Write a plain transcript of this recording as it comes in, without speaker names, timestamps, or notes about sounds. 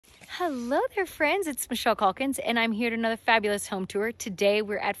Hello there, friends. It's Michelle Calkins, and I'm here to another fabulous home tour. Today,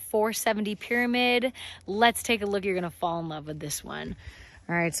 we're at 470 Pyramid. Let's take a look. You're going to fall in love with this one.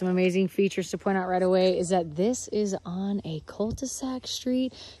 All right, some amazing features to point out right away is that this is on a cul-de-sac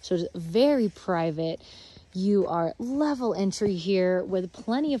street, so it's very private. You are level entry here with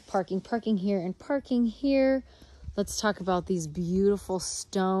plenty of parking here and parking here. Let's talk about these beautiful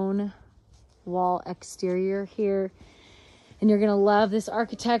stone wall exterior here. And you're gonna love this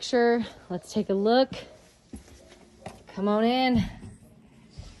architecture. Let's take a look. Come on in.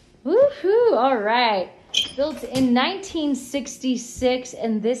 Woohoo, all right. Built in 1966,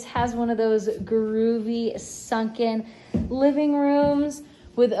 and this has one of those groovy, sunken living rooms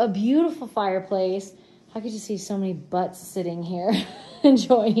with a beautiful fireplace. I could just see so many butts sitting here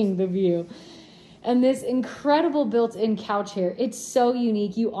enjoying the view. And this incredible built-in couch here. It's so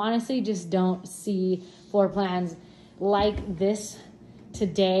unique. You honestly just don't see floor plans like this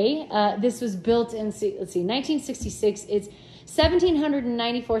today. This was built in, let's see, 1966. It's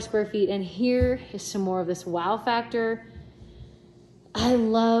 1,794 square feet. And here is some more of this wow factor. I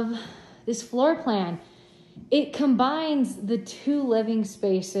love this floor plan. It combines the two living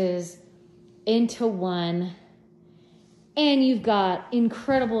spaces into one. And you've got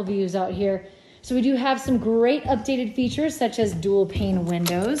incredible views out here. So we do have some great updated features such as dual pane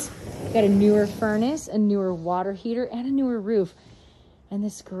windows. We've got a newer furnace, a newer water heater, and a newer roof. And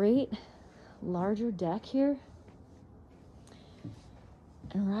this great larger deck here.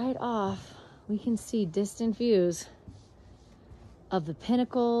 And right off, we can see distant views of the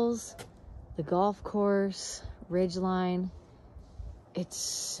pinnacles, the golf course, ridgeline. It's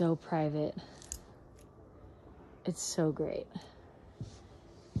so private. It's so great.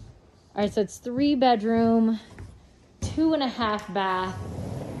 All right, so it's 3-bedroom, 2.5 bath.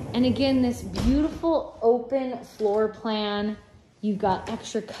 And again, this beautiful open floor plan. You've got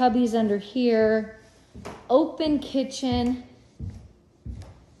extra cubbies under here, open kitchen,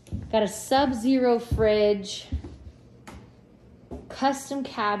 got a sub-zero fridge, custom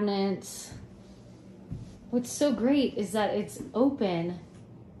cabinets. What's so great is that it's open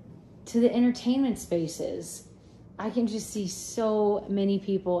to the entertainment spaces. I can just see so many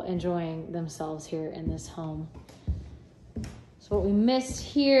people enjoying themselves here in this home. So what we missed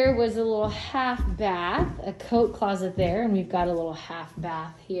here was a little half bath, a coat closet there, and we've got a little half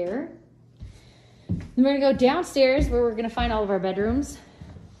bath here. Then we're gonna go downstairs where we're gonna find all of our bedrooms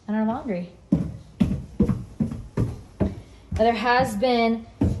and our laundry. Now there has been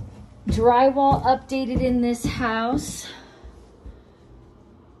drywall updated in this house.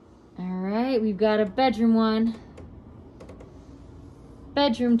 All right, we've got a bedroom 1,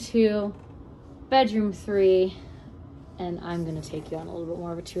 bedroom 2, bedroom 3, and I'm gonna take you on a little bit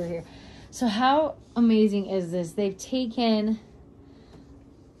more of a tour here. So how amazing is this? They've taken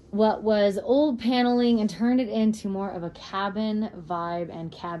what was old paneling and turned it into more of a cabin vibe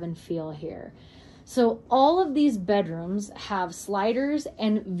and cabin feel here. So all of these bedrooms have sliders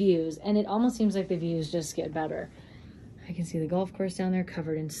and views, and it almost seems like the views just get better. I can see the golf course down there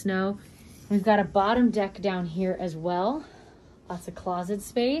covered in snow. We've got a bottom deck down here as well. Lots of closet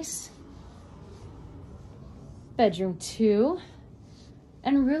space. Bedroom 2.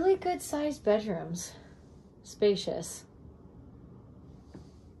 And really good sized bedrooms. Spacious.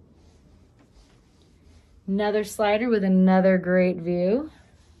 Another slider with another great view.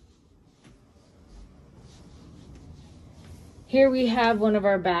 Here we have one of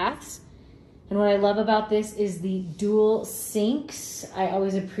our baths. And what I love about this is the dual sinks. I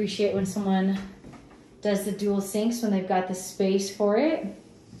always appreciate when someone does the dual sinks when they've got the space for it.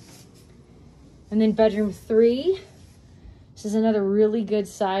 And then bedroom 3. This is another really good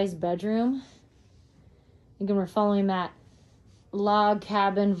sized bedroom. Again, we're following that log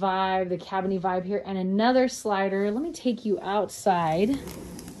cabin vibe, the cabiny vibe here, and another slider. Let me take you outside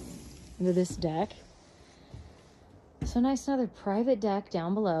into this deck. So nice, another private deck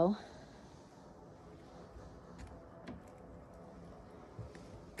down below.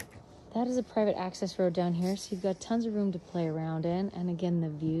 That is a private access road down here, so you've got tons of room to play around in. And again, the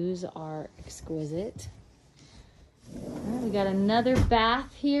views are exquisite. All right, we got another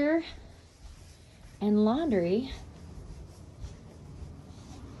bath here and laundry.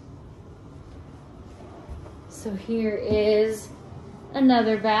 So here is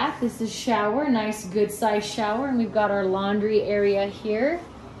another bath. This is shower, nice good size shower. And we've got our laundry area here.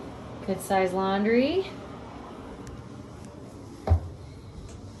 Good size laundry.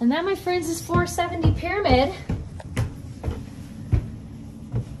 And that, my friends, is 470 Pyramid.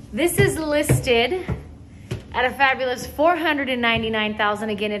 This is listed at a fabulous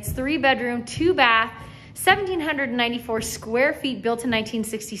 $499,000. Again, it's 3-bedroom, 2-bath, 1,794 square feet, built in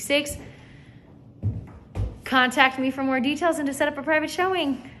 1966. Contact me for more details and to set up a private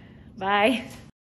showing. Bye.